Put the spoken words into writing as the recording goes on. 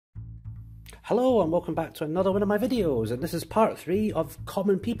Hello and welcome back to another one of my videos, and this is part 3 of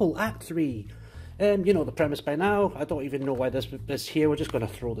Common People Act 3. You know the premise by now. I don't even know why this is here. We're just going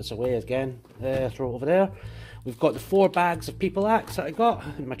to throw this away again, throw it over there. We've got the 4 bags of People Acts that I got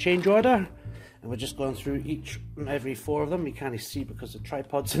in my change order, and we're just going through each and every 4 of them. You can't see because the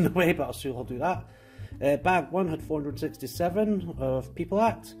tripod's in the way, but I'll soon I'll do that. Bag 1 had 467 of People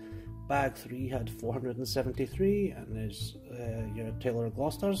Act. Bag 3 had 473, and there's your Taylor of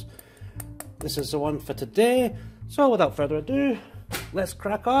Gloucester's. This is the one for today, so without further ado, let's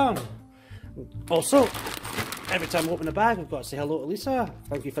crack on. Also, every time I open a bag, I've got to say hello to Lisa.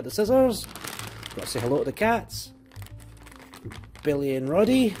 Thank you for the scissors. Got to say hello to the cats. Billy and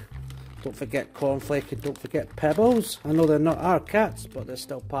Roddy. Don't forget Cornflake and don't forget Pebbles. I know they're not our cats, but they're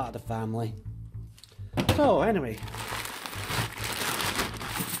still part of the family. So anyway,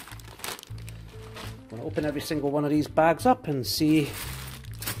 I'm going to open every single one of these bags up and see.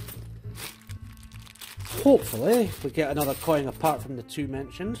 Hopefully we get another coin apart from the 2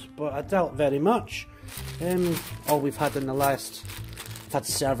 mentioned, but I doubt very much. All we've had in the last... I've had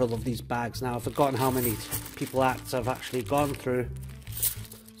several of these bags now. I've forgotten how many People Acts I've actually gone through.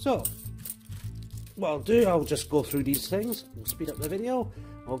 So, what I'll do, I'll just go through these things. We'll speed up the video.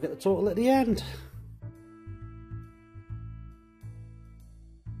 I'll get the total at the end.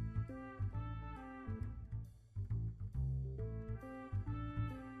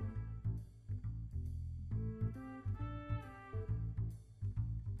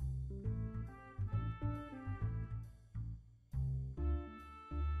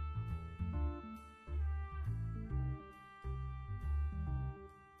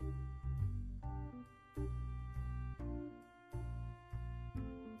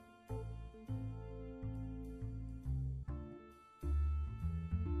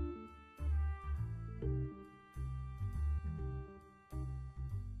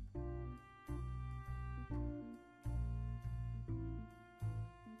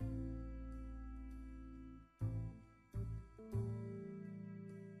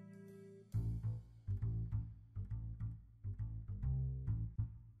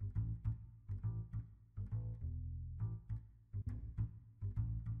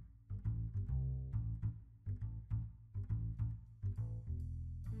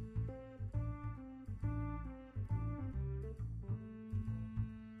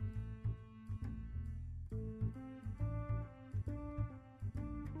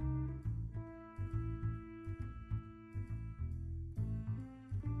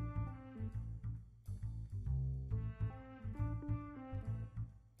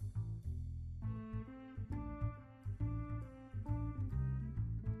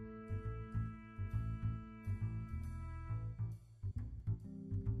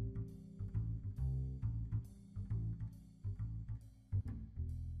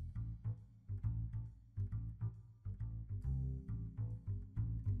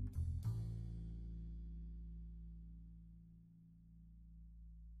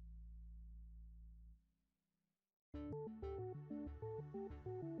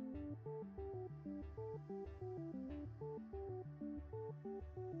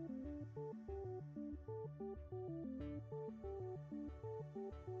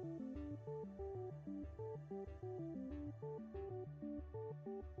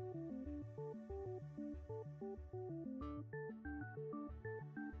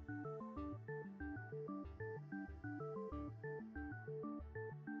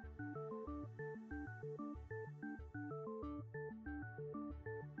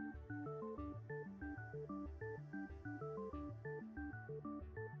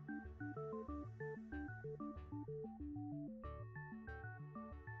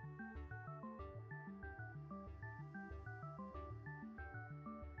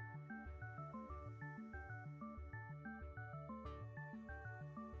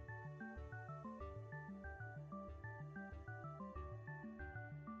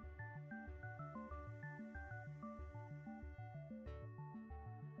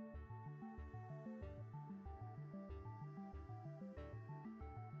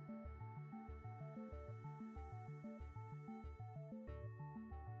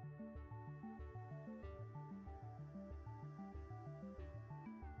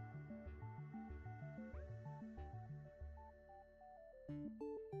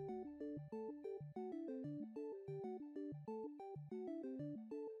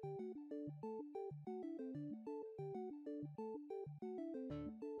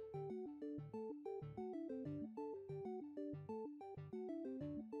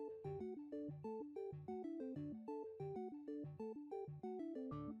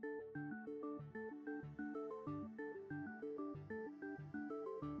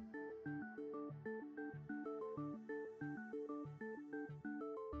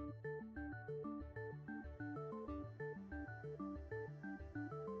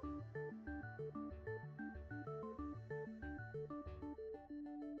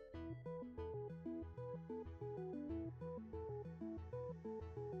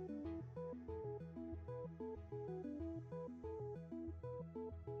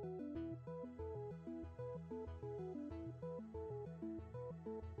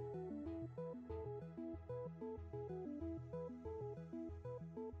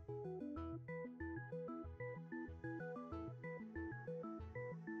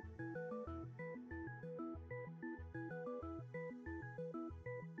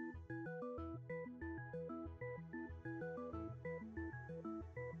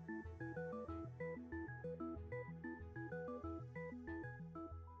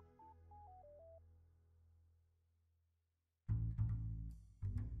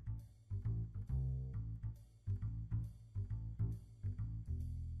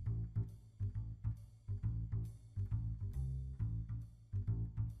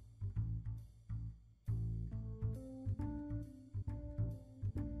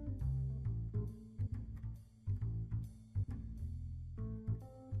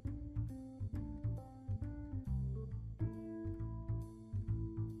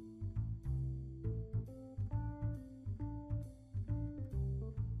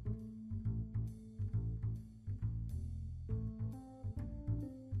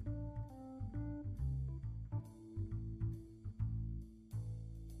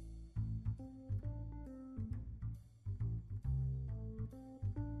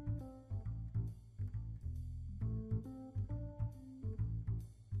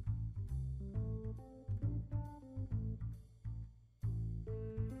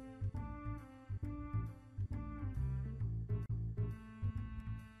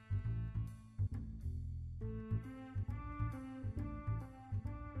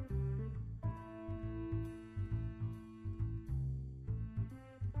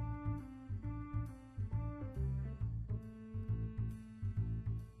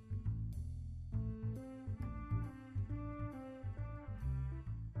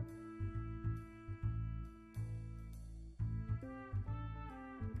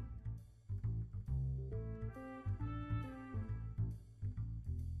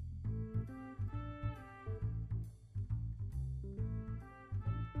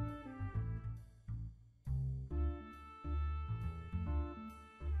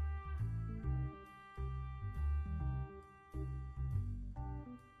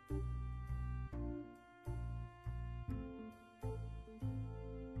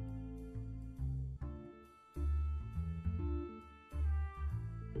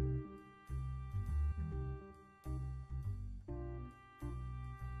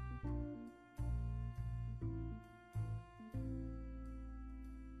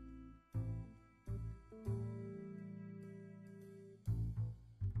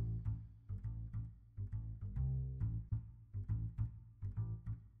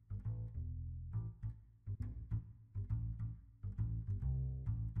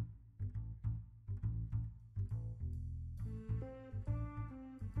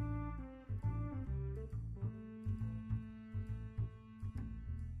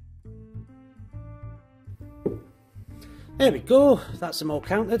 There we go, that's them all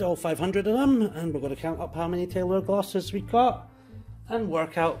counted, all 500 of them, and we're going to count up how many Taylor Gloucesters we got and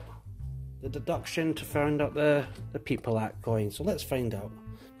work out the deduction to find out the People Act coin. So let's find out.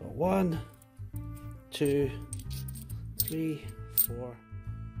 Got 1, 2, 3, 4,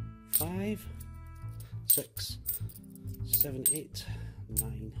 5, 6, 7, 8,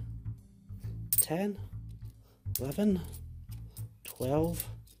 9, 10, 11, 12,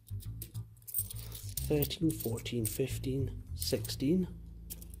 13, 14, 15, 16,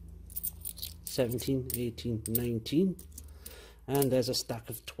 17, 18, 19, and there's a stack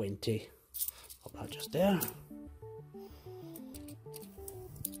of 20. Pop that just there.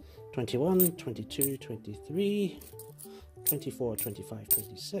 21, 22, 23, 24, 25,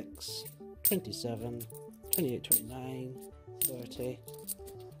 26, 27, 28, 29, 30,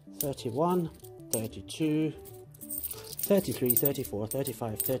 31, 32, 33, 34,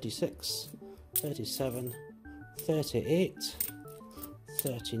 35, 36, 37, 38,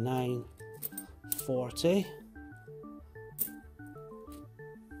 39, 40.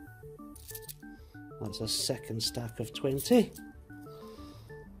 That's a second stack of 20.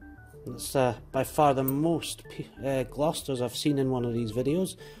 That's by far the most Gloucesters I've seen in one of these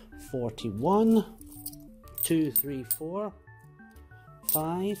videos. 41, 2, 3, 4,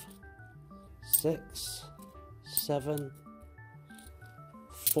 5, 6, 7,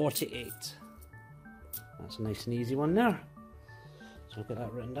 48. That's a nice and easy one there. So I'll get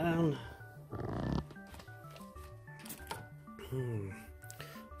that written down.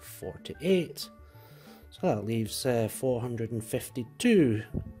 48. So that leaves 452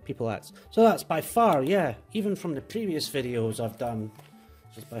 People Acts. So that's by far, yeah, even from the previous videos I've done,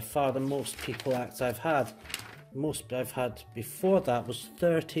 it's by far the most People Acts I've had. Most I've had before that was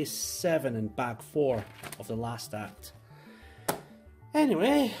 37 in bag 4 of the last act.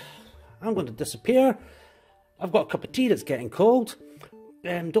 Anyway, I'm going to disappear. I've got a cup of tea that's getting cold.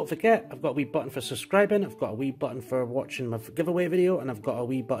 Don't forget, I've got a wee button for subscribing, I've got a wee button for watching my giveaway video, and I've got a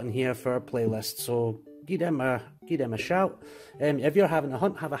wee button here for a playlist, so give them a shout. If you're having a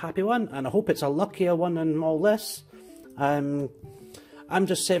hunt, have a happy one, and I hope it's a luckier one than all this. I'm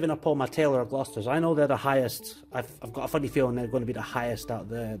just saving up all my Taylor Gloucesters. I know they're the highest. I've got a funny feeling they're going to be the highest out of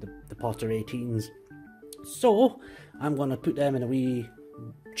the Potter 18s. So I'm going to put them in a wee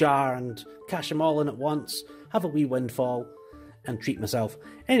jar and cash them all in at once, have a wee windfall, and treat myself.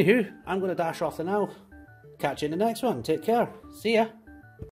 Anywho, I'm going to dash off for now. Catch you in the next one. Take care. See ya.